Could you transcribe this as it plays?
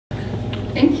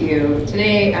you.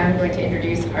 Today I'm going to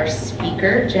introduce our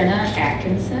speaker, Jenna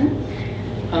Atkinson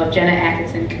of Jenna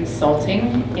Atkinson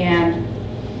Consulting. And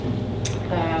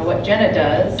what Jenna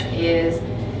does is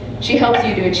she helps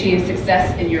you to achieve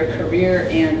success in your career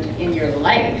and in your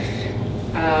life.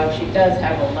 She does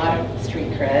have a lot of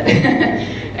street cred,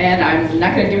 and I'm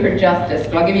not going to do her justice,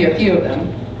 but I'll give you a few of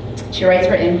them. She writes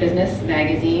for In Business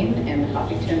magazine and the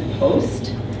Huffington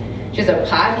Post. She has a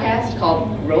podcast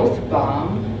called Growth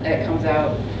Bomb that comes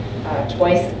out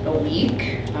twice a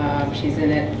week. She's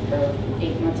in it for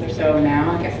 8 months or so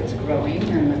now. I guess it's growing,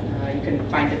 and you can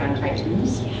find it on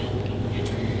iTunes.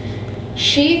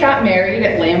 She got married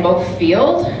at Lambeau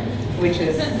Field, which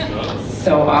is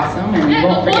so awesome, and you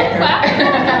won't forget her.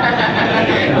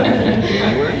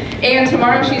 And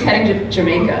tomorrow she's heading to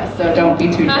Jamaica, so don't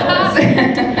be too jealous.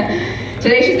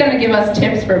 Today she's going to give us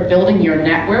tips for building your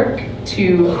network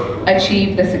to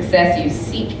achieve the success you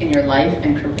seek in your life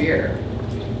and career.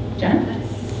 Jenna?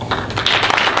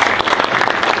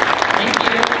 Thank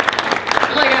you.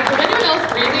 Oh my gosh, was anyone else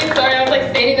breathing? Sorry, I was like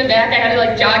standing in the back. I had to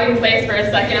like jog in place for a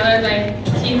second, otherwise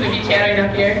my teeth would be chattering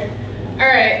up here.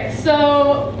 Alright,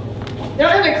 so I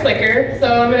don't have a clicker, so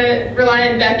I'm going to rely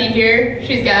on Becky here.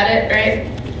 She's got it, right?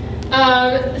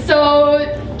 So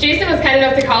Jason was kind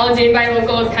enough to call, Dane by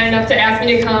Local was kind enough to ask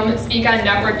me to come speak on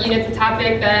networking. It's a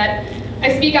topic that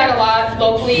I speak on a lot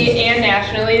locally and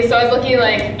nationally, so I was looking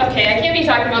like, okay, I can't be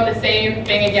talking about the same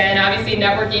thing again. Obviously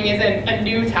networking is a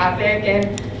new topic,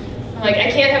 and like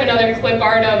I can't have another clip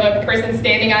art of a person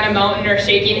standing on a mountain or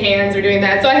shaking hands or doing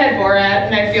that. So I had Borat,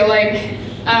 and I feel like,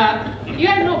 you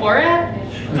guys know Borat?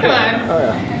 Come on. Oh,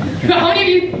 yeah. How many of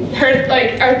you heard,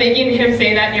 are thinking him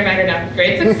saying that in your mind or not?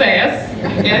 Great success.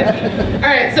 Yeah. All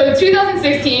right, so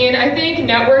 2016, I think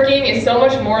networking is so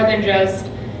much more than just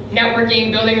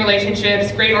networking, building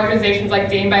relationships, great organizations like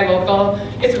Dane by Local.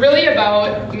 It's really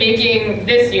about making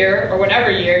this year, or whatever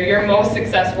year, your most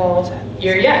successful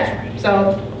year yet.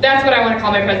 So that's what I want to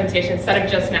call my presentation, instead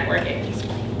of just networking.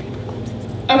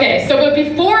 Okay, so but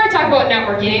before I talk about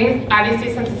networking,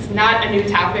 obviously since it's not a new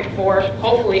topic for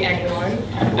hopefully anyone,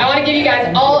 I want to give you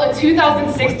guys all a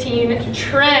 2016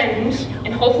 trend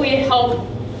and hopefully help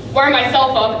wire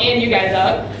myself up and you guys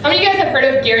up. How many of you guys have heard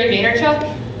of Gary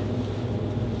Vaynerchuk?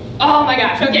 Oh my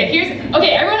gosh, okay,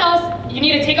 everyone else, you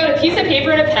need to take out a piece of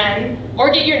paper and a pen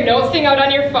or get your notes thing out on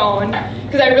your phone,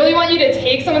 because I really want you to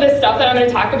take some of the stuff that I'm going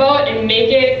to talk about and make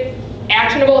it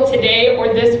actionable today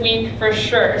or this week for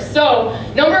sure. So,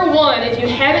 number one, if you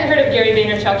haven't heard of Gary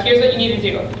Vaynerchuk, here's what you need to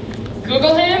do.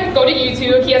 Google him, go to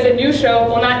YouTube. He has a new show,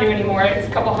 well not new anymore, it's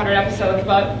a couple hundred episodes,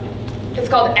 but it's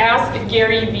called Ask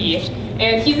Gary V.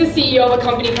 And he's the CEO of a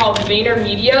company called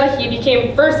VaynerMedia. He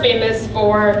became first famous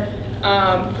for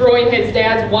growing his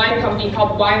dad's wine company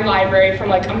called Wine Library from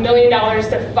like $1 million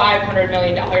to $500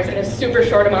 million in a super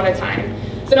short amount of time.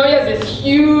 So now he has this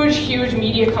huge, huge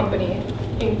media company.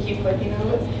 Keep clicking on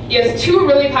it. He has two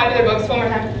really popular books, one more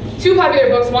time. Two popular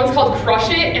books, one's called Crush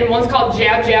It and one's called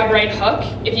Jab, Jab, Right Hook.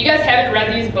 If you guys haven't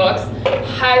read these books,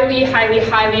 highly, highly,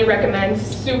 highly recommend.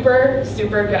 Super,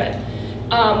 super good.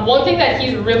 One thing that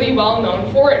he's really well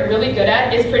known for and really good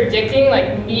at is predicting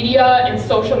like media and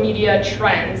social media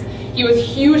trends. He was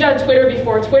huge on Twitter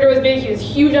before Twitter was big. He was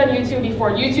huge on YouTube before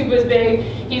YouTube was big.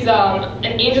 He's an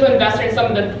angel investor in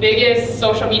some of the biggest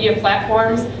social media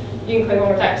platforms. You can click one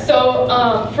more time. So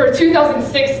for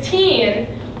 2016,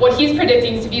 what he's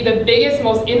predicting to be the biggest,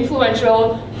 most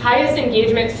influential, highest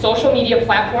engagement social media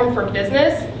platform for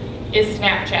business is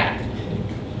Snapchat.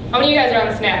 How many of you guys are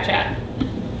on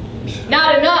Snapchat?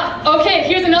 Not enough. Okay,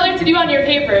 here's another to do on your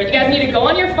paper. You guys need to go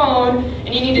on your phone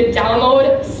and you need to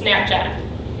download Snapchat.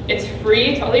 It's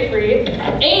free, totally free.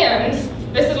 And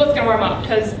this is what's gonna warm up,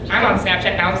 because I'm on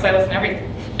Snapchat now because I listen to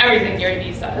everything Gary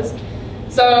Vee says.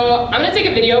 So I'm going to take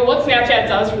a video. What Snapchat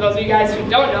does, for those of you guys who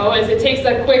don't know, is it takes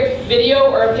a quick video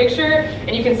or a picture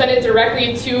and you can send it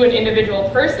directly to an individual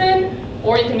person,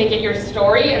 or you can make it your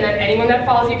story and then anyone that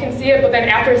follows you can see it, but then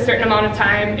after a certain amount of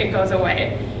time it goes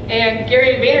away. And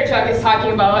Gary Vaynerchuk is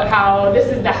talking about how this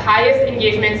is the highest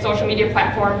engagement social media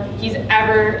platform he's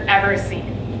ever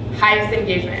seen. Highest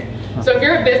engagement. So if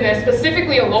you're a business,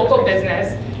 specifically a local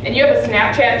business, and you have a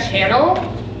Snapchat channel,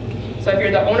 so if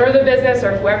you're the owner of the business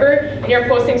or whoever, and you're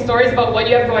posting stories about what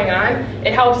you have going on,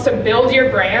 it helps to build your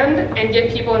brand and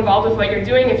get people involved with what you're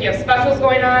doing. If you have specials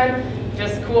going on,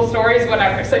 just cool stories,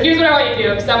 whatever. So here's what I want you to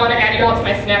do, because I want to add you all to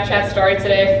my Snapchat story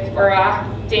today, or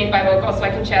Dane by Local, so I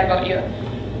can chat about you.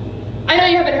 I know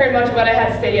you haven't heard much of what I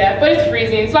had to say yet, but it's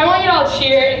freezing, so I want you to all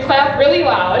cheer and clap really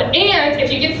loud. And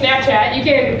if you get Snapchat, you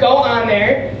can go on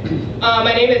there.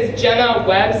 My name is Jenna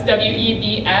Webbs,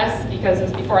 W-E-B-S, because it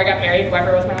was before I got married,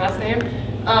 Weber was my last name.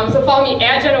 So follow me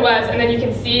at Jenna West, and then you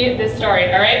can see this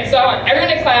story, all right? So I want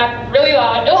everyone to clap really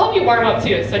loud. It'll help you warm up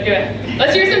too, so do it.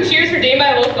 Let's hear some cheers for Dane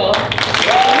by Local. All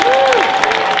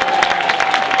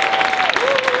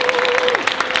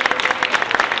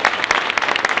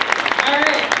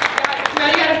right, now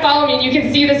you gotta follow me, and you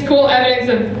can see this cool evidence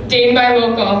of Dane by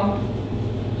Local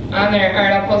on there. All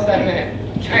right, I'll post that in a minute.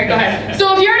 All right, go ahead.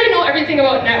 So if you already know everything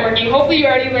about networking, hopefully you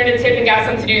already learned a tip and got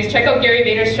some to-dos. Check out Gary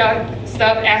Vaynerchuk's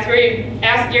stuff, Ask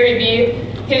Gary V,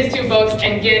 his 2 books,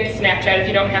 and get Snapchat if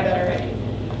you don't have that already.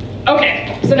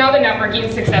 Okay, so now the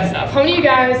networking success stuff. How many of you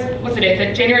guys, what's the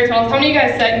date? January 12th, how many of you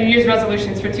guys set New Year's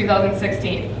resolutions for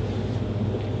 2016?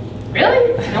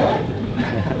 Really? No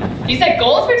one? You set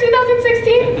goals for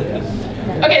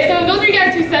 2016? Okay, so those of you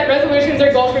guys who set resolutions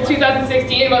or goals for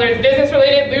 2016, whether it's business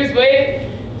related, lose weight,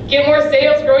 get more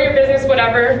sales, grow your business,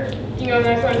 whatever. You can go to the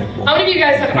next one. How many of you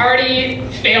guys have already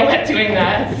failed at doing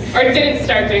that? Or didn't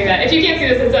start doing that? If you can't see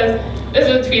this, it says, this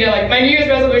is a tweet, like, my New Year's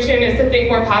resolution is to think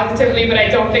more positively, but I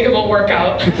don't think it will work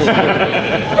out.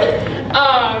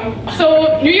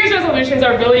 So New Year's resolutions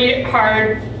are really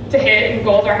hard to hit, and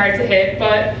goals are hard to hit,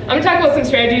 but I'm gonna talk about some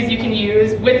strategies you can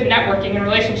use with networking and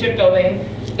relationship building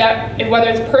that, whether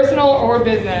it's personal or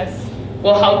business,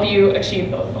 will help you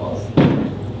achieve those goals.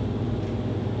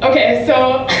 Okay,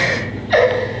 so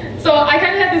I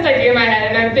kind of had this idea in my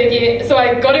head, and I'm thinking, so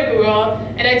I go to Google,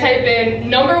 and I type in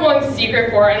 #1 secret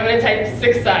for, and I'm going to type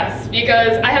success,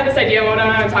 because I have this idea of what I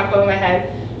want to talk about in my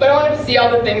head, but I want to see all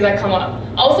the things that come up.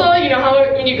 Also, you know how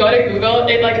when you go to Google,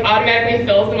 it like automatically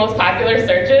fills the most popular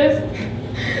searches?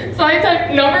 So I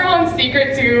typed #1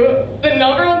 secret to, the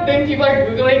 #1 thing people are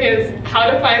Googling is how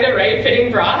to find a right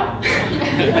fitting bra.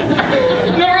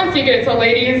 #1 secret, so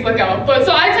ladies, look out. But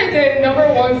so I typed in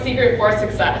 #1 secret for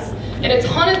success. And a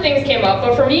ton of things came up,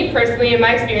 but for me personally, in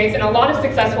my experience, and a lot of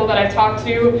successful that I've talked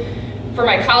to, for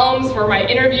my columns, for my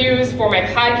interviews, for my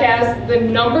podcast, the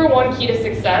 #1 key to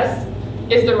success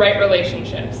is the right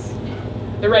relationships.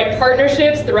 The right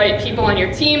partnerships, the right people on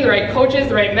your team, the right coaches,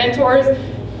 the right mentors.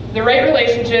 The right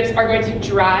relationships are going to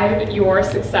drive your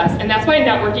success. And that's why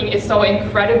networking is so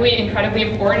incredibly, incredibly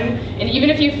important. And even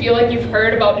if you feel like you've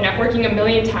heard about networking a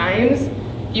million times,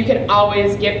 you can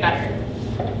always get better.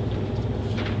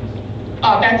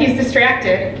 Oh, Becky's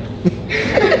distracted.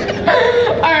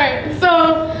 All right,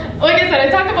 so like I said, I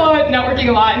talk about networking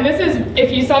a lot, and this is,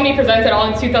 if you saw me present at all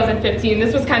in 2015,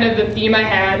 this was kind of the theme I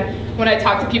had when I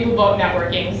talked to people about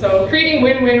networking. So creating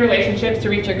win-win relationships to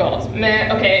reach your goals.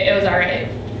 Meh, okay, it was all right.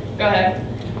 Go ahead.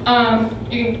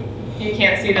 You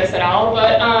can't see this at all,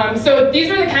 but so these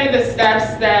were the kind of the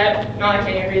steps that, no, I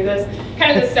can't even read this,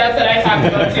 kind of the steps that I talked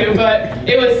about too, but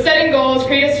it was setting goals,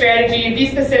 create a strategy, be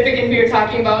specific in who you're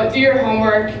talking about, do your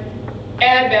homework,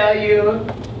 add value,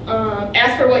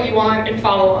 ask for what you want, and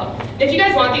follow up. If you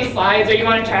guys want these slides or you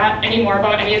want to chat any more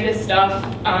about any of this stuff,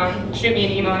 shoot me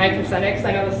an email and I can send it, because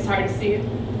I know this is hard to see.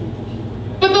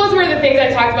 But those were the things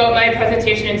I talked about in my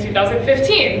presentation in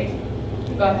 2015.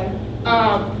 Go ahead.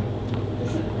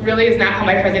 This really is not how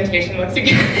my presentation looks, you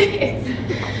guys.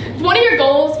 One of your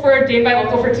goals for Dane by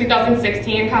Local for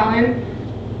 2016, Colin,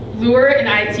 lure an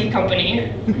IT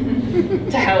company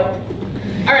to help.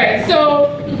 All right, so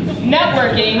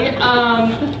networking.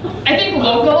 I think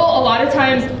local, a lot of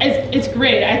times, it's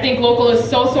great. I think local is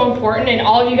so important, and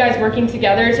all of you guys working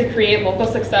together to create local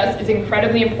success is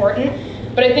incredibly important.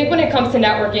 But I think when it comes to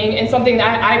networking, and something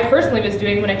that I personally was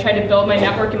doing when I tried to build my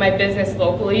network and my business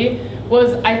locally,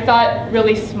 was I thought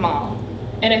really small.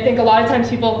 And I think a lot of times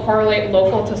people correlate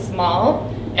local to small,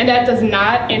 and that does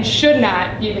not and should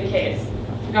not be the case.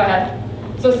 Go ahead.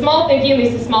 So small thinking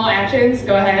leads to small actions,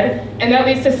 go ahead, and that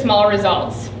leads to small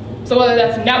results. So whether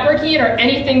that's networking or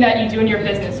anything that you do in your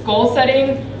business, goal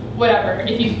setting, whatever.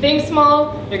 If you think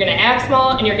small, you're gonna act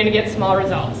small, and you're gonna get small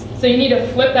results. So you need to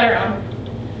flip that around.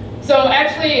 So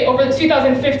actually, over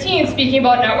 2015, speaking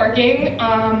about networking,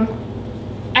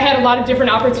 I had a lot of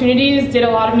different opportunities, did a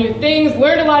lot of new things,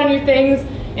 learned a lot of new things,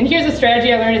 and here's a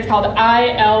strategy I learned. It's called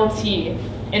ILT,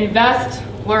 Invest,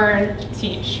 Learn,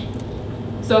 Teach.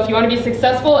 So if you want to be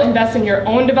successful, invest in your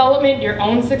own development, your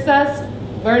own success,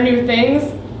 learn new things,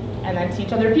 and then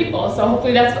teach other people. So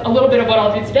hopefully that's a little bit of what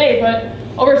I'll do today,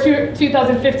 but over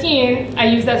 2015, I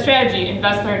used that strategy,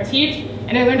 invest, learn, teach,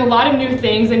 and I learned a lot of new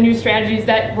things and new strategies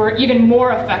that were even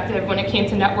more effective when it came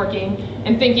to networking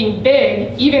and thinking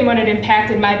big, even when it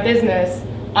impacted my business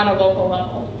on a local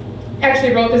level. I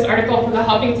actually wrote this article for the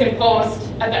Huffington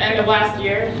Post at the end of last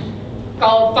year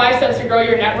called 5 Steps to Grow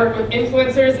Your Network with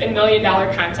Influencers and $1 Million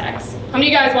Contacts. How many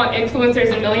of you guys want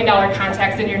influencers and $1 million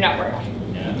contacts in your network?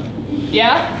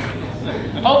 Yeah?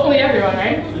 Hopefully everyone,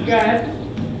 right? Go ahead.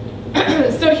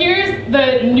 So here's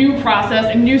the new process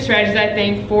and new strategies, I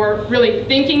think, for really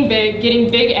thinking big, getting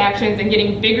big actions, and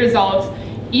getting big results,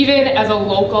 even as a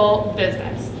local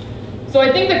business. So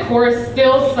I think the core is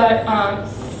still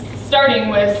starting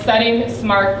with setting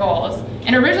SMART goals.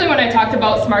 And originally when I talked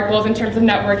about SMART goals in terms of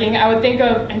networking, I would think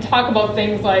of and talk about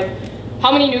things like,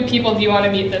 how many new people do you want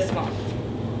to meet this month?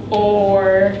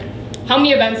 Or how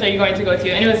many events are you going to go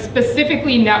to? And it was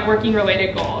specifically networking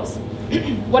related goals.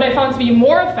 What I found to be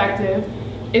more effective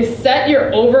is set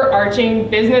your overarching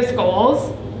business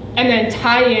goals and then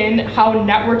tie in how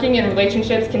networking and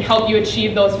relationships can help you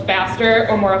achieve those faster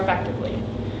or more effectively.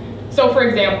 So for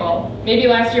example, maybe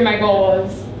last year my goal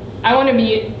was, I want to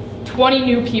meet 20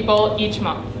 new people each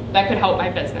month that could help my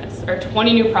business, or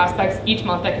 20 new prospects each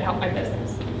month that could help my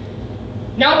business.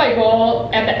 Now my goal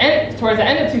at the end, towards the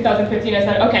end of 2015, I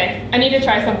said, okay, I need to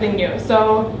try something new.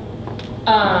 So,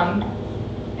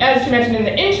 as she mentioned in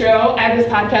the intro, I have this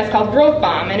podcast called Growth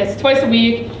Bomb, and it's twice a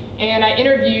week, and I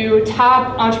interview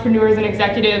top entrepreneurs and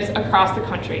executives across the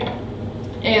country.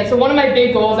 And so one of my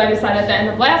big goals I decided at the end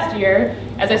of last year,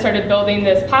 as I started building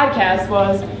this podcast,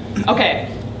 was,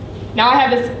 okay, now I have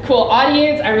this cool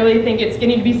audience. I really think it's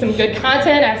getting to be some good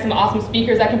content. I have some awesome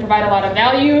speakers that can provide a lot of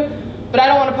value, but I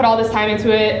don't want to put all this time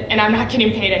into it, and I'm not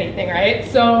getting paid anything, right?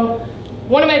 So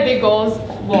one of my big goals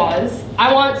was,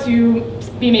 I want to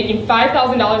be making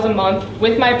 $5,000 a month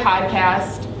with my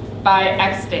podcast by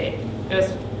X date. It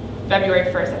was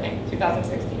February 1st, I think,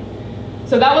 2016.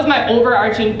 So that was my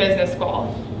overarching business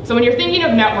goal. So when you're thinking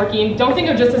of networking, don't think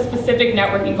of just a specific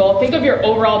networking goal. Think of your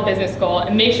overall business goal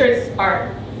and make sure it's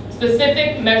SMART.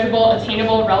 Specific, measurable,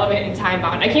 attainable, relevant, and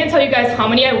time-bound. I can't tell you guys how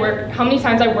many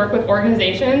times I work with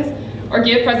organizations or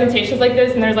give presentations like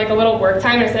this, and there's like a little work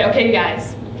time, and I say, okay,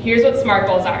 guys, here's what SMART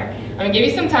goals are. I'm gonna give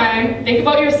you some time, think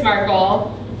about your SMART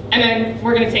goal, and then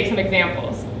we're gonna take some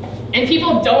examples. And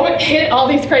people don't hit all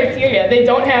these criteria. They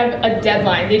don't have a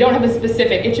deadline. They don't have a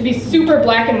specific. It should be super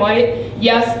black and white,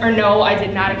 yes or no, I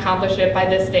did not accomplish it by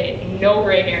this date. No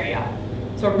gray area.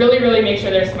 So really, really make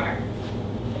sure they're SMART.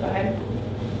 Go ahead.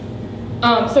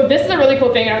 So this is a really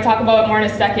cool thing, and I'll talk about it more in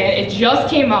a second. It just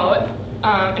came out,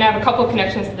 and I have a couple of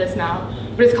connections to this now,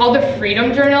 but it's called the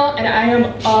Freedom Journal, and I am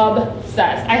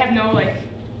obsessed. I have no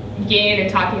gain in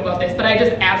talking about this, but I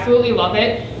just absolutely love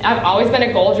it. I've always been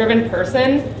a goal-driven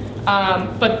person,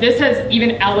 but this has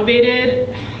even elevated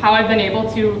how I've been able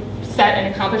to set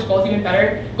and accomplish goals even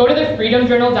better. Go to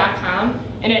thefreedomjournal.com,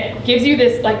 and it gives you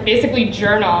this basically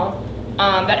journal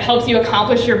that helps you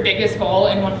accomplish your biggest goal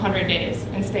in 100 days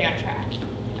and stay on track.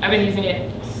 I've been using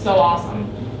it. So awesome.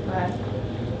 Go ahead.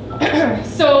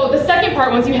 So the second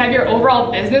part, once you have your overall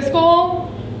business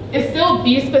goal, is still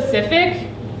be specific,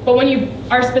 but when you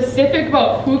are specific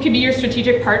about who could be your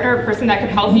strategic partner or person that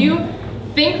could help you,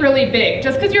 think really big.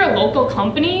 Just because you're a local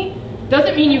company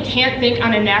doesn't mean you can't think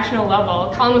on a national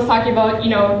level. Colin was talking about,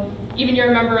 even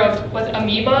you're a member of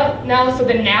Amoeba now, so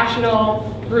the national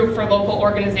group for local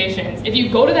organizations. If you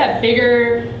go to that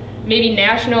bigger, maybe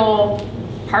national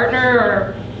partner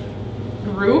or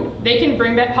group, they can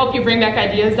help you bring back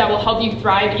ideas that will help you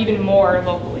thrive even more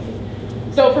locally.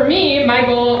 So for me, my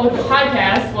goal with the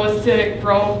podcast was to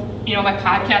grow, my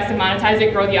podcast and monetize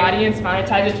it, grow the audience,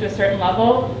 monetize it to a certain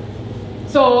level.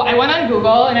 So I went on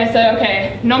Google and I said,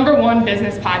 okay, #1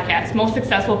 business podcast, most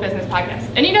successful business podcast.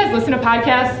 Any of you guys listen to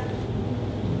podcasts?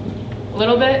 A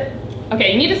little bit?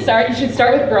 Okay, you should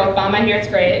start with Growth Bomb. I hear it's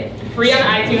great. Free on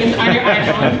iTunes, on your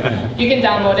iPhone. You can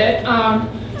download it.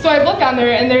 So I look on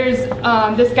there, and there's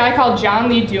this guy called John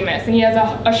Lee Dumas, and he has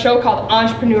a show called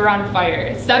Entrepreneur on Fire.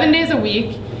 It's 7 days a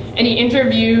week, and he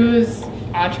interviews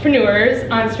entrepreneurs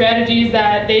on strategies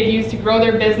that they've used to grow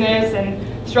their business and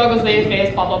struggles they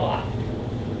face, blah, blah, blah.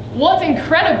 What's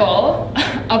incredible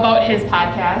about his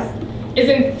podcast is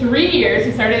in 3 years,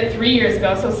 he started it 3 years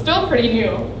ago, so still pretty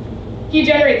new, he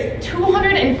generates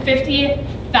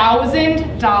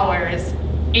 $250,000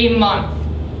 a month.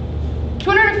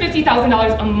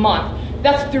 $250,000 a month.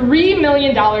 That's $3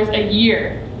 million a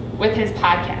year with his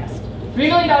podcast. $3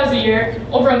 million a year,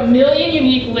 over 1 million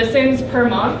unique listens per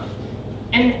month,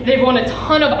 and they've won a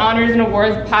ton of honors and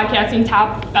awards, podcasting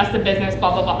top, best of business,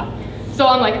 blah, blah, blah. So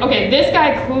I'm like, okay, this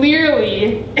guy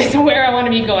clearly is where I want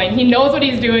to be going. He knows what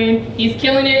he's doing. He's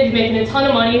killing it. He's making a ton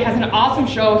of money. Has an awesome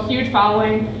show, huge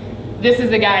following. This is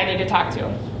the guy I need to talk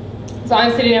to. So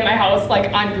I'm sitting at my house,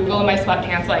 on Google in my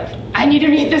sweatpants, I need to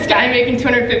meet this guy making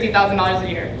 $250,000 a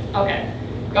year. Okay,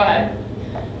 go ahead.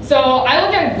 So I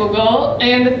look at Google,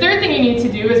 and the third thing you need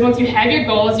to do is once you have your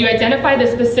goals, you identify the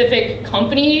specific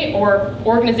company or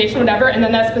organization, whatever, and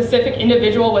then that specific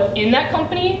individual within that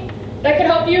company that could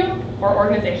help you, or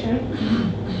organization.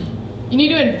 You need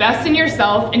to invest in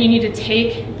yourself and you need to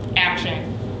take action.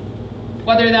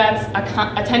 Whether that's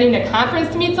attending a conference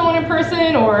to meet someone in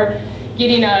person, or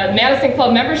getting a Madison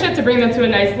Club membership to bring them to a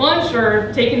nice lunch,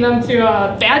 or taking them to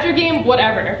a Badger game,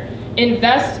 whatever.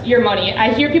 Invest your money.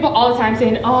 I hear people all the time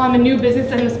saying, oh, I'm a new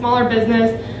business, I'm a smaller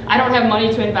business, I don't have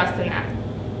money to invest in that.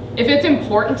 If it's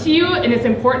important to you and it's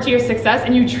important to your success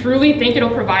and you truly think it'll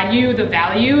provide you the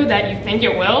value that you think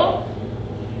it will,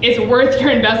 it's worth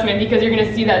your investment because you're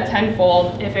gonna see that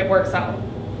tenfold if it works out.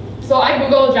 So I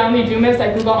Google John Lee Dumas,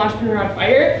 I Google Entrepreneur on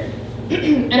Fire,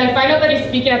 and I find out that he's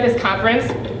speaking at this conference.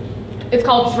 It's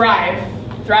called Drive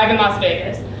in Las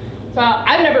Vegas. So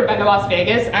I've never been to Las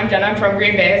Vegas. I'm Jenna, I'm from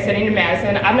Green Bay, sitting in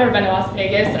Madison. I've never been to Las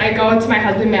Vegas. I go to my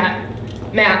husband,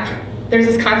 Matt, there's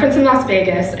this conference in Las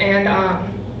Vegas, and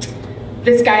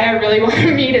this guy I really want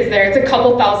to meet is there. It's a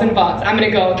couple $1,000. I'm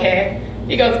gonna go, okay?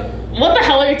 He goes, what the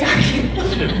hell are you talking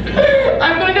about?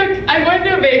 I'm going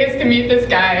to Vegas to meet this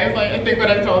guy. I was like, I think what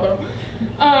I told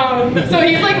him. So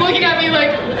he's like looking at me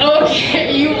like,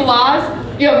 okay, you have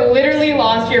literally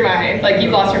lost your mind. Like,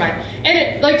 you've lost your mind.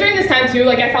 And like during this time too,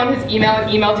 like I found his email and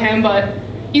emailed him, but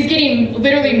he's getting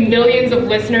literally millions of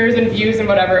listeners and views and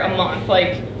whatever a month.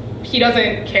 Like, he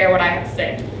doesn't care what I have to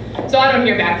say. So I don't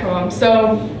hear back from him.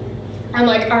 So I'm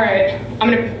like, all right,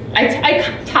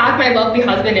 I talk my lovely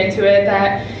husband into it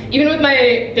that even with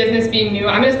my business being new,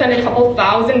 I'm gonna spend a couple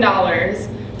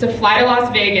 $1,000s to fly to Las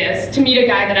Vegas to meet a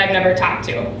guy that I've never talked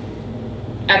to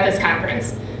at this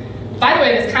conference. By the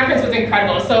way, this conference was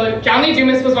incredible. So John Lee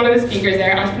Dumas was one of the speakers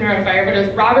there, Entrepreneur on Fire, but it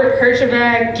was Robert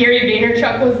Herjavec, Gary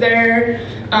Vaynerchuk was there,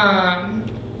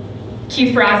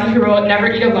 Keith Ferrazzi, who wrote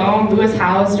Never Eat Alone, Lewis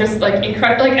Howes, just like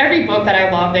incredible, like every book that I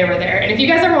love, they were there. And if you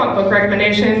guys ever want book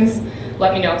recommendations,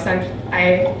 let me know, because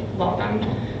I love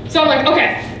them. So I'm like,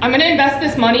 okay, I'm gonna invest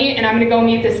this money and I'm gonna go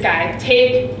meet this guy.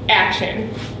 Take action.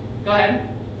 Go ahead.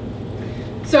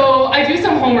 So I do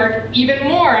some homework even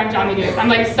more on John Lee Dumas. I'm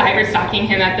like cyber stalking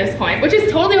him at this point, which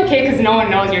is totally okay because no one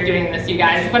knows you're doing this, you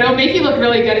guys, but it'll make you look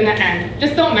really good in the end.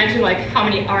 Just don't mention like how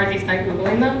many hours he spent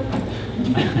Googling them.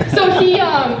 So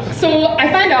so I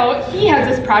find out he has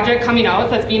this project coming out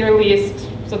that's being released.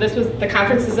 So the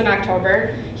conference is in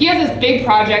October. He has this big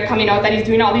project coming out that he's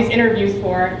doing all these interviews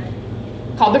for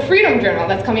called the Freedom Journal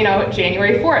that's coming out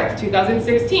January 4th,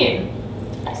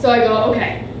 2016. So I go,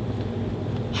 okay,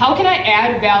 how can I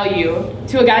add value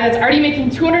to a guy that's already making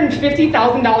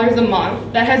 $250,000 a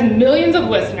month, that has millions of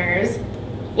listeners?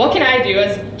 What can I do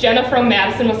as Jenna from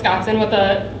Madison, Wisconsin with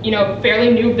a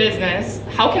fairly new business?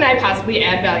 How can I possibly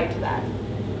add value to that?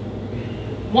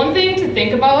 One thing to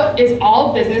think about is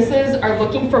all businesses are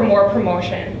looking for more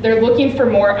promotion. They're looking for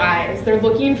more eyes. They're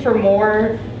looking for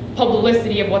more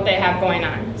publicity of what they have going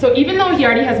on. So even though he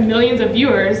already has millions of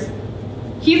viewers,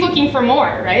 he's looking for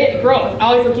more, right? Growth,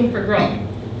 always looking for growth.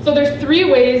 So there's 3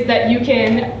 ways that you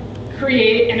can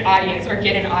create an audience or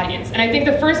get an audience. And I think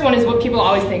the first one is what people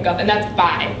always think of, and that's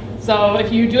buy. So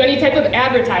if you do any type of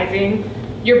advertising,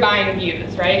 you're buying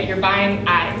views, right? You're buying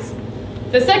eyes.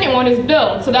 The second one is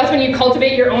build. So that's when you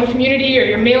cultivate your own community or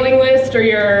your mailing list or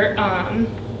your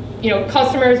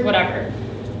customers, whatever.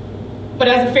 But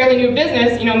as a fairly new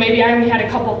business, maybe I only had a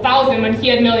couple thousand when he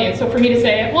had millions. So for me to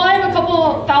say, well, I have a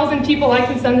couple thousand people I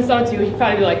can send this out to, he'd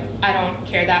probably be like, I don't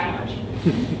care that much.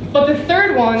 But the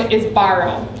third one is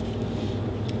borrow.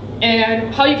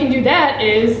 And how you can do that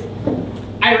is,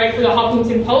 I write for the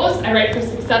Huffington Post, I write for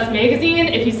Success Magazine.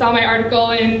 If you saw my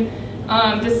article in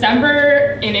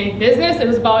December in business, it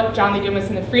was about John Lee Dumas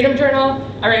and the Freedom Journal.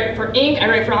 I write for Inc., I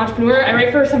write for Entrepreneur, I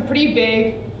write for some pretty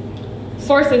big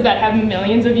sources that have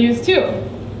millions of views too.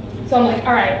 So I'm like,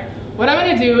 all right, what I'm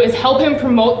gonna do is help him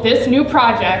promote this new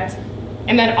project,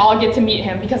 and then I'll get to meet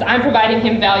him because I'm providing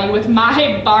him value with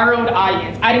my borrowed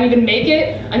audience. I didn't even make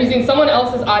it. I'm using someone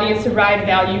else's audience to provide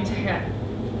value to him.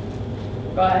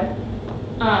 Go ahead.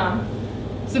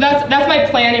 So that's my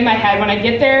plan in my head. When I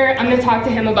get there, I'm gonna talk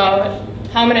to him about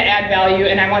how I'm gonna add value,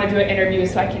 and I wanna do an interview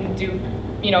so I can do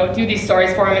these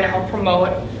stories for him and help promote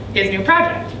his new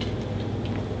project.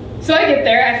 So I get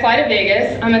there, I fly to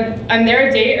Vegas, I'm there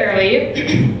a day early,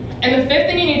 and the 5th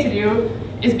thing you need to do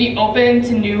is be open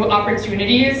to new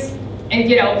opportunities and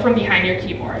get out from behind your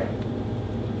keyboard.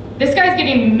 This guy's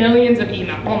getting millions of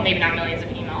emails, well, maybe not millions of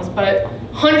emails, but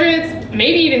hundreds,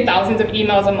 maybe even thousands of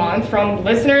emails a month from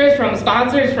listeners, from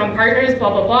sponsors, from partners,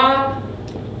 blah, blah, blah.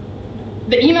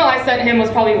 The email I sent him was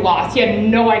probably lost. He had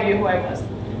no idea who I was.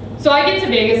 So I get to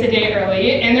Vegas a day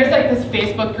early, and there's like this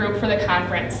Facebook group for the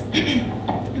conference.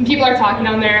 And people are talking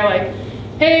on there like,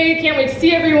 hey, can't wait to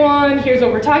see everyone, here's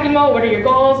what we're talking about, what are your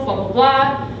goals, blah, blah,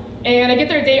 blah. And I get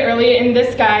there a day early, and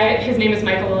this guy, his name is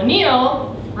Michael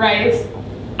O'Neill, writes,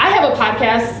 I have a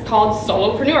podcast called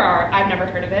Solopreneur Hour. I've never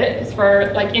heard of it. It's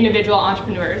for like individual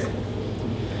entrepreneurs.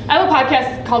 I have a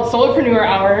podcast called Solopreneur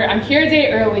Hour. I'm here a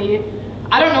day early.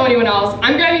 I don't know anyone else.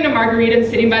 I'm grabbing a margarita and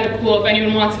sitting by the pool if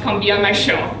anyone wants to come be on my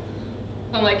show.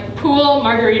 I'm like, pool,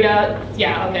 margarita,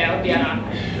 yeah, okay, I'll be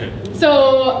on.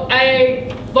 So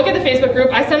I look at the Facebook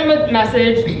group. I send them a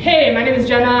message. Hey, my name is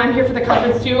Jenna. I'm here for the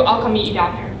conference too. I'll come meet you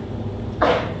down there.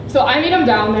 So I meet him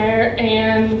down there,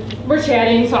 and we're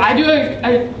chatting. So I do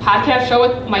a podcast show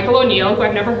with Michael O'Neill, who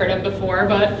I've never heard of before,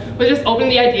 but was just open to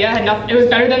the idea. It was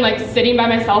better than like sitting by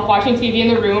myself watching TV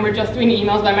in the room or just doing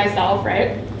emails by myself,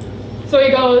 right?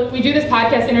 So we do this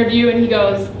podcast interview, and he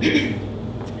goes,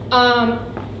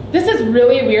 this is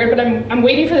really weird, but I'm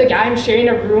waiting for the guy I'm sharing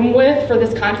a room with for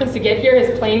this conference to get here.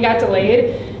 His plane got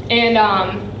delayed, and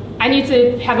I need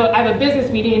to have a business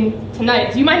meeting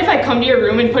tonight. Do you mind if I come to your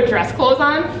room and put dress clothes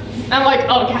on? And I'm like,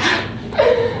 oh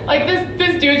God. Like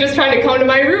this dude's just trying to come to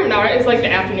my room now, right? It's like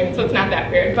the afternoon, so it's not that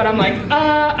weird. But I'm like,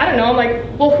 I don't know. I'm like,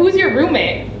 well, who's your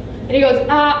roommate? And he goes,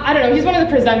 I don't know. He's one of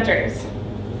the presenters.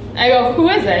 I go, who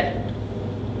is it?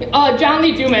 John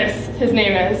Lee Dumas, his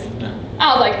name is.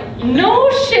 I was like, no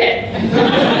shit.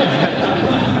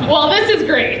 Well, this is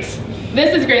great.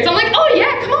 This is great. So I'm like, oh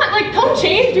yeah, come on, like come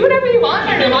change, do whatever you want.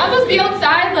 I don't know, I'll just be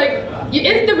outside. Like,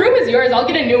 the room is yours. I'll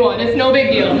get a new one. It's no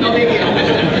big deal. No big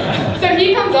deal. So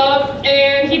he comes up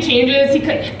and he changes.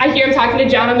 I hear him talking to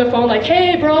John on the phone, like,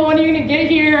 hey, bro, when are you gonna get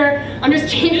here? I'm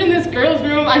just changing this girl's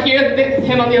room. I hear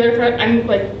him on the other front. I'm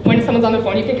like, when someone's on the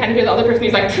phone, you can kind of hear the other person.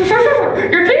 He's like,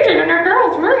 you're changing in your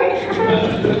girl's room.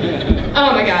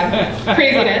 Oh my God,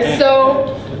 craziness.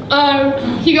 So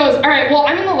he goes, all right, well,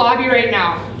 I'm in the lobby right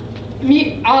now.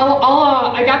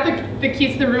 I got the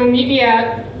keys to the room. Meet me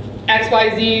at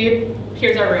XYZ.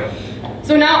 Here's our room.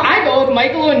 So now I go with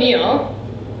Michael O'Neill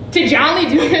to John Lee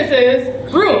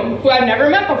Dumas's room, who I've never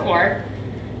met before.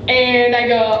 And I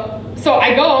go,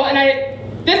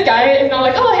 and this guy is now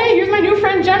like, oh, hey, here's my new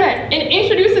friend Jenna, and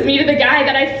introduces me to the guy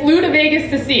that I flew to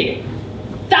Vegas to see.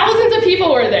 Thousands of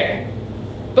people were there.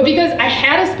 But because I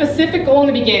had a specific goal in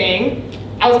the beginning,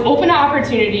 I was open to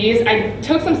opportunities, I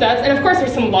took some steps, and of course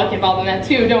there's some luck involved in that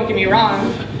too, don't get me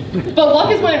wrong. But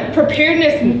luck is when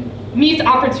preparedness meets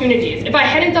opportunities. If I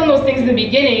hadn't done those things in the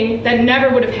beginning, that never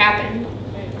would have happened.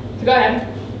 So go ahead.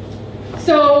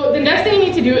 So the next thing you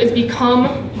need to do is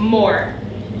become more.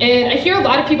 And I hear a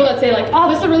lot of people that say like, oh,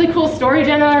 this is a really cool story,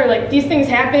 Jenna, or like these things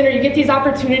happen, or you get these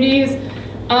opportunities.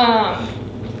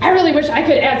 I really wish I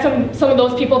could add some of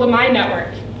those people to my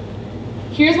network.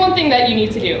 Here's one thing that you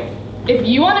need to do. If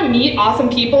you want to meet awesome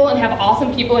people and have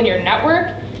awesome people in your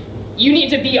network, you need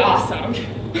to be awesome.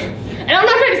 And I'm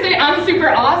not trying to say I'm super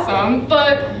awesome,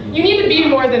 but you need to be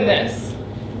more than this.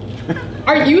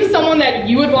 Are you someone that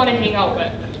you would want to hang out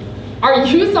with? Are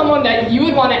you someone that you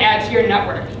would want to add to your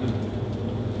network?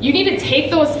 You need to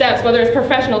take those steps, whether it's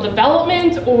professional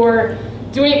development or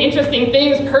doing interesting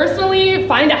things personally,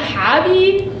 find a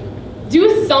hobby,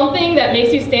 do something that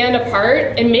makes you stand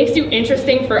apart and makes you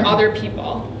interesting for other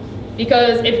people.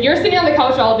 Because if you're sitting on the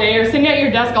couch all day or sitting at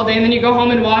your desk all day and then you go home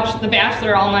and watch The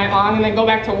Bachelor all night long and then go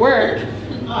back to work,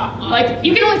 like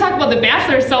you can only talk about The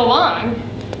Bachelor so long.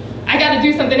 I got to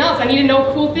do something else. I need to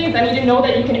know cool things. I need to know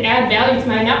that you can add value to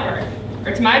my network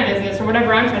or to my business or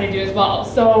whatever I'm trying to do as well.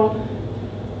 So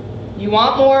you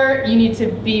want more, you need to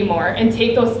be more and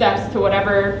take those steps to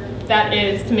whatever that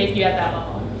is to make you at that level.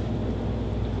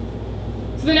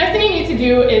 So the next thing you need to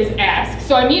do is ask.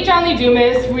 So I meet John Lee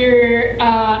Dumas. We're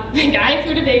the guy I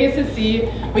flew to Vegas to see.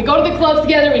 We go to the clubs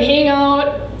together, we hang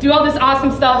out, do all this awesome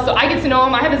stuff. So I get to know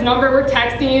him, I have his number, we're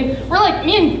texting. We're like,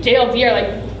 me and JLD are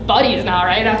like buddies now,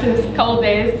 right, after this couple of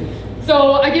days.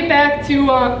 So I get back to,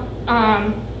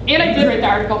 and I did write the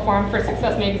article for him for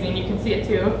Success Magazine, you can see it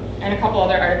too, and a couple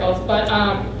other articles. But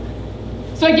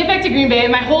so I get back to Green Bay,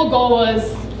 and my whole goal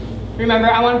was, remember,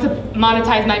 I wanted to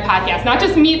monetize my podcast. Not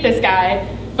just meet this guy,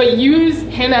 but use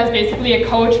him as basically a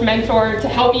coach, mentor, to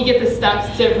help me get the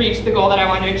steps to reach the goal that I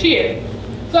want to achieve.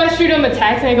 So I shoot him a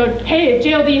text and I go, hey,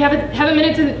 JLD, have a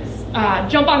minute to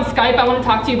jump on Skype. I want to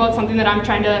talk to you about something that I'm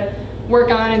trying to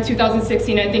work on in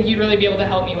 2016. I think you'd really be able to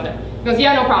help me with. He goes,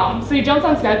 yeah, no problem. So he jumps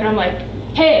on Skype and I'm like,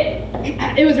 hey,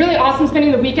 it was really awesome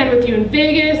spending the weekend with you in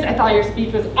Vegas. I thought your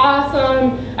speech was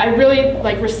awesome. I really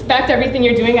respect everything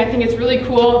you're doing. I think it's really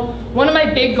cool. One of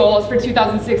my big goals for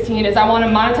 2016 is I want to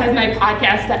monetize my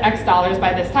podcast to X dollars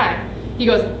by this time. He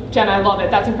goes, Jenna, I love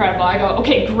it. That's incredible. I go,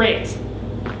 okay, great.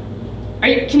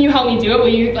 Can you help me do it? Will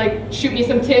you shoot me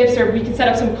some tips, or we can set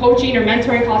up some coaching or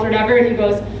mentoring calls or whatever? And he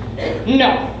goes,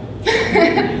 no.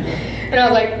 And I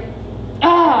was like,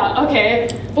 okay.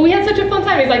 But we had such a fun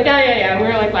time. He's like, yeah. We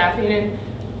were laughing,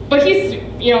 but he's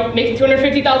making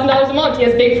 $250,000 a month. He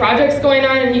has big projects going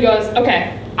on, and he goes,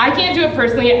 okay, I can't do it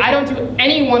personally. I don't do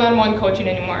any one-on-one coaching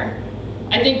anymore.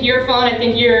 I think you're fun. I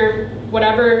think you're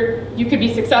whatever. You could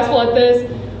be successful at this.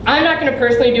 I'm not going to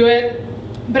personally do it,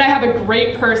 but I have a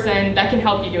great person that can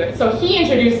help you do it. So he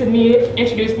introduced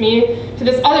me to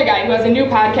this other guy who has a new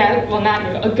podcast, well, not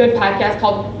new, a good podcast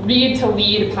called Read to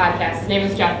Lead Podcast. His name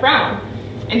is Jeff Brown.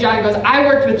 And John goes, I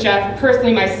worked with Jeff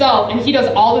personally myself, and he does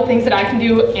all the things that I can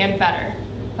do and better.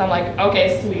 So I'm like,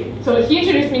 okay, sweet. So he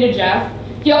introduced me to Jeff.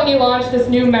 He helped me launch this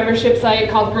new membership site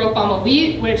called Growth Bomb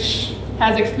Elite, which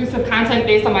has exclusive content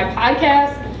based on my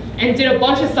podcast, and did a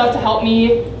bunch of stuff to help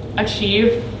me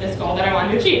achieve this goal that I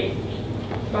wanted to achieve.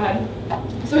 Go ahead.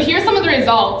 So here's some of the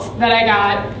results that I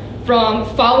got from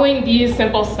following these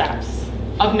simple steps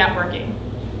of networking.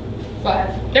 Go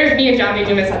ahead. There's me and John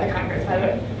Dumas at the conference, by the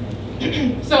way.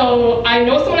 So I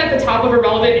know someone at the top of a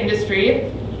relevant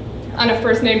industry on a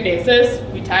first name basis.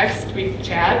 We text, we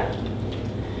chat.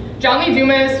 John Lee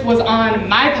Dumas was on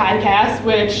my podcast,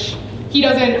 which he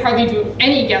doesn't hardly do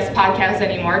any guest podcasts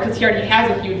anymore because he already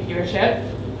has a huge viewership.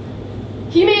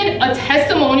 He made a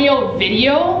testimonial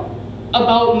video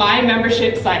about my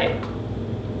membership site.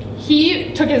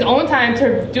 He took his own time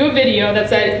to do a video that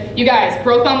said, you guys,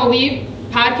 Growth Bomb Elite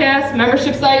podcast,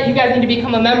 membership site, you guys need to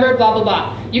become a member, blah, blah,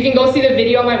 blah. You can go see the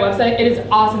video on my website. It is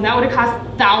awesome. That would have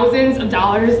cost thousands of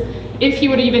dollars if he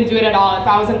would even do it at all, if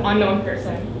I was an unknown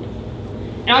person.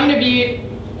 And I'm going to be,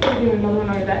 I'm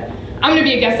going to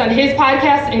be a guest on his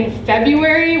podcast in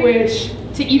February, which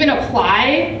to even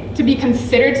apply to be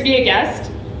considered to be a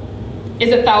guest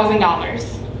is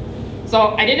 $1,000.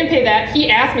 So I didn't pay that.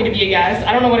 He asked me to be a guest.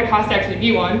 I don't know what it costs to actually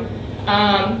be one.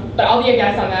 But I'll be a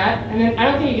guest on that. And then I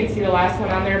don't think you can see the last one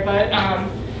on there, but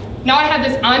now I have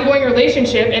this ongoing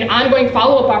relationship and ongoing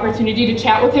follow-up opportunity to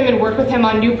chat with him and work with him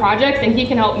on new projects, and he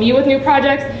can help me with new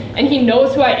projects, and he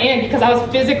knows who I am because I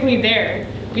was physically there.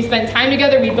 We spent time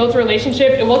together, we built a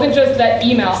relationship. It wasn't just that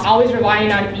email, always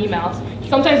relying on emails.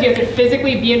 Sometimes you have to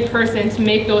physically be in person to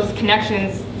make those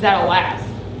connections that'll last.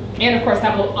 And of course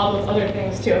have all those other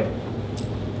things too.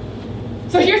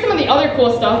 So here's some of the other cool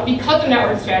stuff because of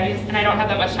network strategies, and I don't have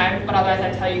that much time, but otherwise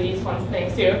I'd tell you these fun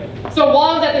things too. So while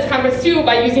I was at this conference too,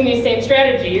 by using these same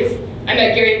strategies, I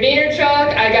met Gary Vaynerchuk,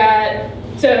 I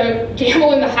got to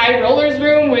gamble in the high rollers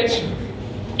room, which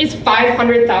is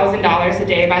 $500,000 a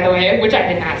day, by the way, which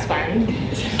I did not spend.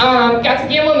 Got to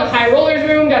gamble in the high rollers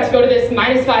room, got to go to this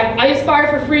 -5 ice bar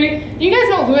for free. Do you guys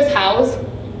know Lewis Howes?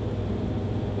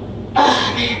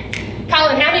 Oh man,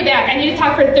 Colin, have me back. I need to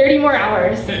talk for 30 more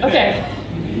hours. Okay.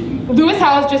 Lewis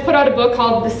Howes just put out a book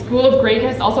called The School of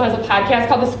Greatness, also has a podcast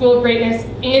called The School of Greatness.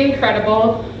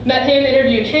 Incredible. Met him,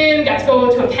 interviewed him, got to go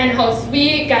to a penthouse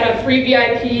suite, got a free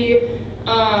VIP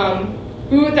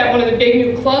booth at one of the big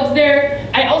new clubs there.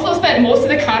 I also spent most of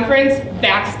the conference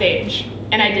backstage,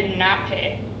 and I did not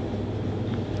pay.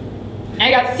 And I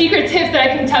got secret tips that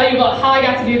I can tell you about how I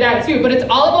got to do that too, but it's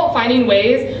all about finding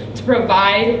ways to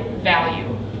provide value.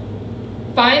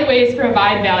 Find ways to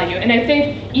provide value. And I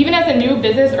think even as a new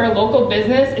business or a local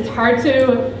business, it's hard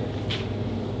to,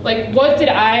 like, what did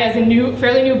I, as a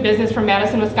fairly new business from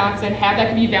Madison, Wisconsin, have that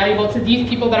could be valuable to these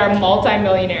people that are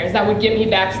multi-millionaires that would get me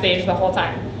backstage the whole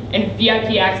time and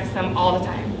VIP access to them all the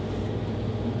time?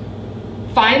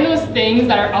 Find those things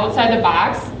that are outside the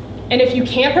box, and if you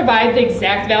can't provide the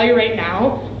exact value right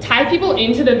now, tie people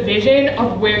into the vision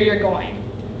of where you're going.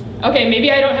 Okay,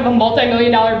 maybe I don't have a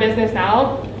multi-million-dollar business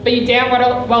now, but you damn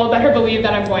well better believe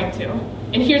that I'm going to.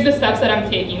 And here's the steps that I'm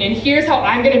taking, and here's how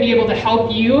I'm gonna be able to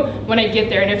help you when I get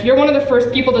there. And if you're one of the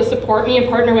first people to support me and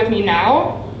partner with me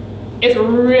now, it's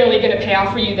really gonna pay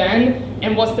off for you then.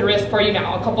 And what's the risk for you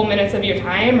now? A couple minutes of your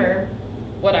time or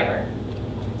whatever.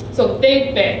 So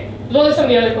think big. Those are some of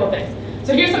the other cool things.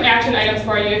 So here's some action items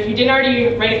for you. If you didn't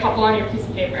already write a couple on your piece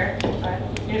of paper,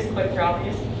 you just click through all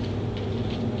these.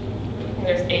 And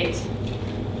there's 8.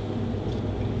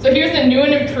 So here's the new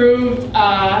and improved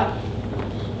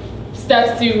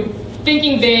steps to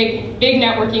thinking big, big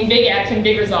networking, big action,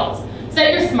 big results.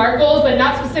 Set your SMART goals, but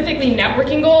not specifically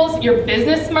networking goals, your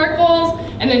business SMART goals,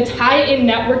 and then tie in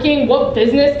networking, what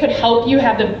business could help you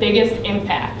have the biggest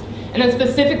impact. And then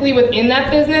specifically within that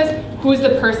business, who's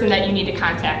the person that you need to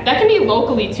contact. That can be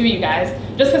locally too, you guys.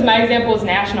 Just because my example is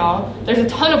national, there's a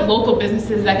ton of local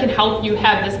businesses that can help you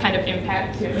have this kind of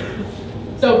impact too.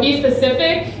 So be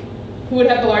specific, who would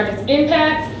have the largest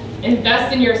impact,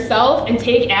 invest in yourself and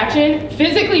take action.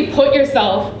 Physically put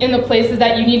yourself in the places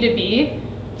that you need to be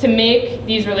to make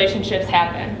these relationships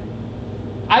happen.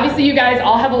 Obviously, you guys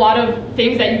all have a lot of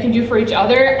things that you can do for each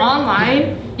other.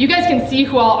 Online, you guys can see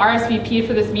who all RSVP'd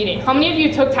for this meeting. How many of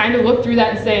you took time to look through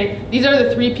that and say, these are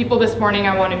the 3 people this morning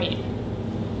I want to meet?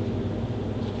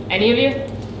 Any of you?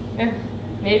 Yeah,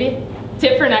 maybe?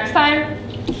 Tip for next time?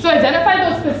 So identify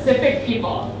those specific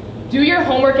people. Do your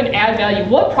homework and add value.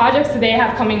 What projects do they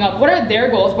have coming up? What are their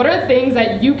goals? What are the things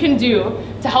that you can do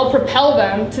to help propel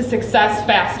them to success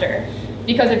faster?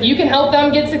 Because if you can help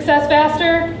them get success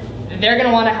faster, they're going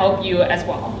to want to help you as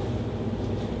well.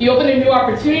 You open to new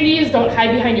opportunities. Don't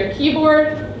hide behind your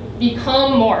keyboard.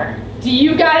 Become more. Do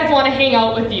you guys want to hang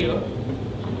out with you?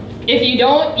 If you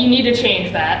don't, you need to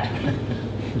change that.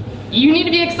 You need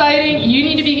to be exciting, you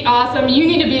need to be awesome, you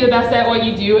need to be the best at what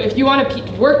you do if you want to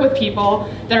work with people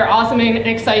that are awesome and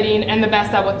exciting and the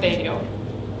best at what they do.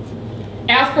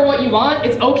 Ask for what you want.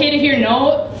 It's okay to hear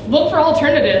no. Look for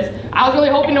alternatives. I was really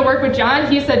hoping to work with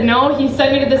John. He said no. He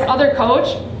sent me to this other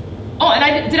coach. Oh,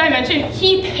 and did I mention,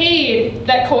 he paid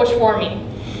that coach for me.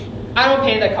 I don't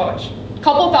pay the coach. A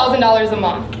couple $1,000s a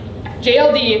month.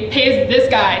 JLD pays this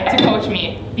guy to coach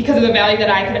me because of the value that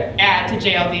I could add to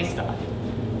JLD's stuff.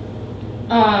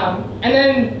 And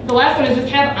then the last one is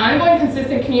just have ongoing,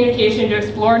 consistent communication to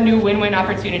explore new win-win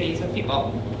opportunities with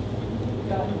people.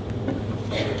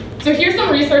 So here's some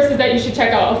resources that you should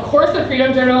check out. Of course, the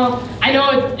Freedom Journal. I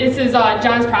know this is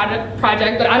John's project,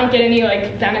 but I don't get any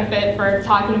benefit for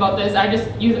talking about this. I just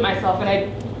use it myself, and I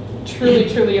truly,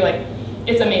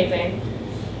 it's amazing.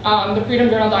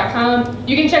 TheFreedomJournal.com.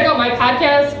 You can check out my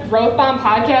podcast, Growth Bomb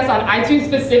Podcast, on iTunes,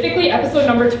 specifically episode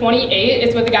number 28.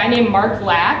 It's with a guy named Mark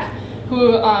Lack,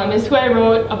 who is who I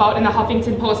wrote about in the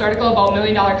Huffington Post article about $1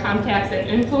 Million Contacts and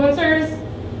Influencers.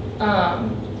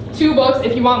 2 books.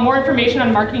 If you want more information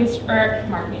on networking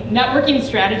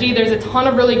strategy, there's a ton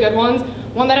of really good ones.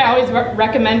 One that I always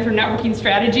recommend for networking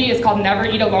strategy is called Never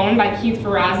Eat Alone by Keith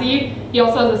Ferrazzi. He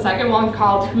also has a second one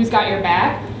called Who's Got Your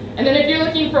Back? And then if you're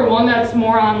looking for one that's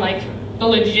more on the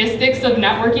logistics of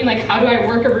networking, how do I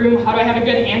work a room, how do I have a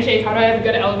good handshake, how do I have a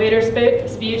good elevator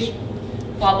speech,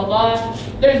 blah, blah, blah.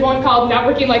 There's one called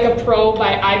Networking Like a Pro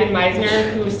by Ivan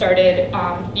Meisner, who started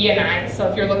BNI. So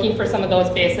if you're looking for some of those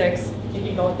basics, you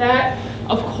can go with that.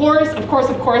 Of course,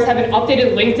 have an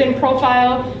updated LinkedIn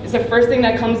profile. It's the first thing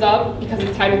that comes up because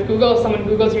it's tied with Google. If someone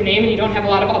Googles your name and you don't have a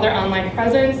lot of other online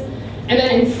presence. And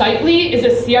then Insightly is a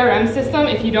CRM system.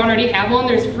 If you don't already have one,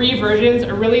 there's free versions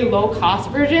or really low-cost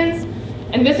versions.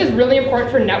 And this is really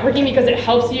important for networking because it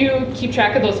helps you keep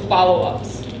track of those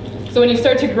follow-ups. So when you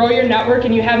start to grow your network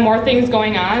and you have more things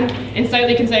going on,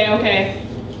 Insightly can say, okay,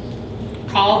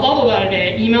 call blah, blah, blah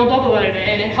today, email blah, blah, blah today,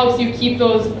 and it helps you keep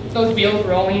those wheels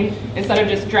rolling instead of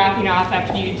just dropping off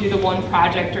after you do the one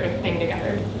project or thing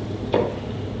together.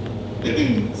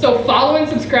 So follow and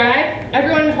subscribe.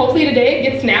 Everyone, hopefully today,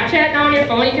 get Snapchat now on your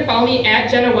phone. You can follow me at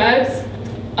Jenna Webbs.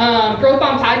 Growth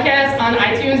Bomb Podcast on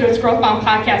iTunes, or it's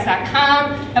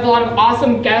growthbombpodcast.com. Have a lot of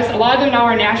awesome guests. A lot of them now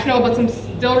are national, but some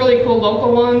still really cool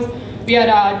local ones. We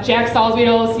had Jack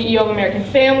Salzwiedel, CEO of American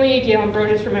Family, Gail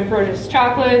Ambrosius from Ambrosius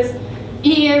Chocolates,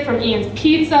 Ian from Ian's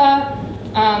Pizza.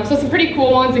 So some pretty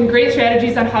cool ones and great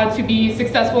strategies on how to be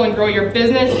successful and grow your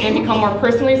business and become more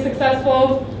personally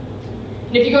successful.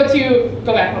 And if you go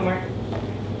back one more.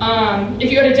 If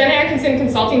you go to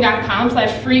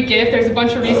JennaAtkinsonConsulting.com/free gift, there's a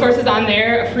bunch of resources on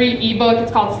there, a free ebook.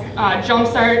 It's called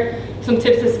Jumpstart, some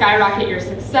tips to skyrocket your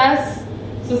success.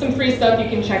 So some free stuff you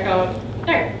can check out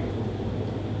there.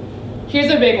 Here's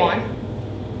a big one.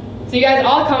 So you guys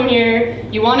all come here,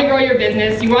 you want to grow your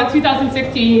business, you want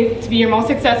 2016 to be your most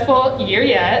successful year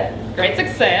yet. Great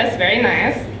success, very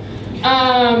nice.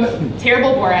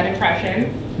 Terrible Borat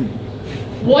impression.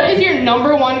 What is your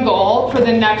 #1 goal for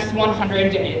the next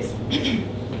 100 days?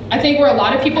 I think where a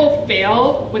lot of people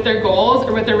fail with their goals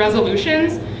or with their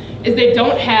resolutions is they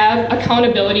don't have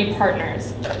accountability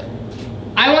partners.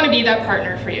 I want to be that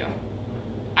partner for you.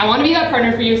 I want to be that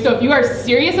partner for you, so if you are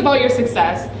serious about your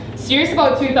success, serious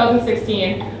about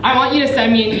 2016, I want you to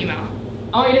send me an email.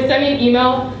 I want you to send me an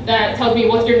email that tells me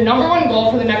what's your #1 goal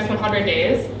for the next 100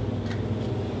 days,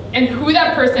 and who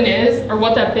that person is or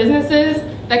what that business is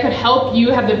that could help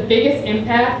you have the biggest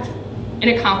impact in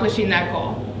accomplishing that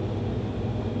goal.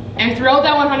 And throughout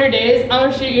that 100 days, I'm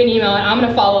gonna shoot you an email and I'm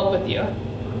gonna follow up with you.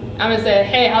 I'm gonna say,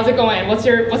 hey, how's it going? What's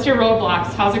your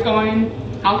roadblocks? How's it going?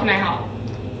 How can I help?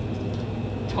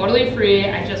 Totally free,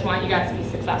 I just want you guys to be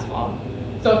successful.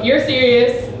 So if you're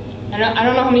serious, and I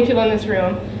don't know how many people in this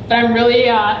room, but I'm really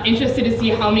interested to see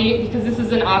how many, because this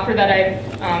is an offer that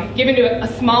I've given to a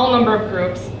small number of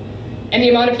groups, and the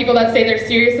amount of people that say they're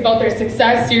serious about their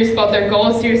success, serious about their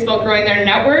goals, serious about growing their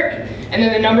network, and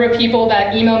then the number of people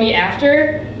that email me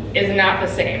after is not the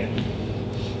same.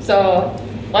 So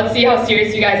Let's see how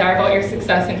serious you guys are about your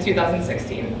success in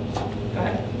 2016. Go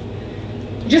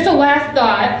ahead. Just a last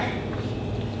thought.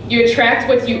 You attract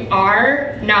what you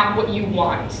are, not what you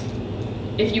want.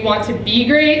 If you want to be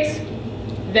great,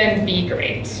 then be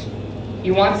great.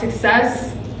 You want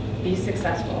success, be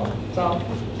successful. So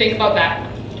think about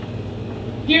that.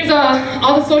 Here's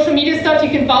all the social media stuff you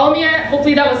can follow me at.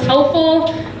 Hopefully that was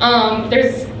helpful.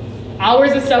 There's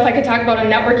hours of stuff I could talk about on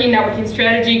networking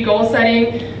strategy, goal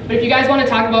setting. But if you guys want to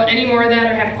talk about any more of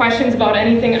that or have questions about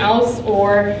anything else,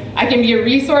 or I can be a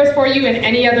resource for you in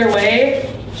any other way,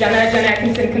 Jenna at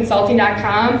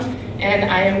JennaAtkinsonConsulting.com, and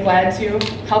I am glad to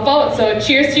help out. So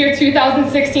cheers to your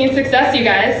 2016 success, you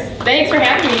guys. Thanks for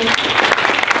having me.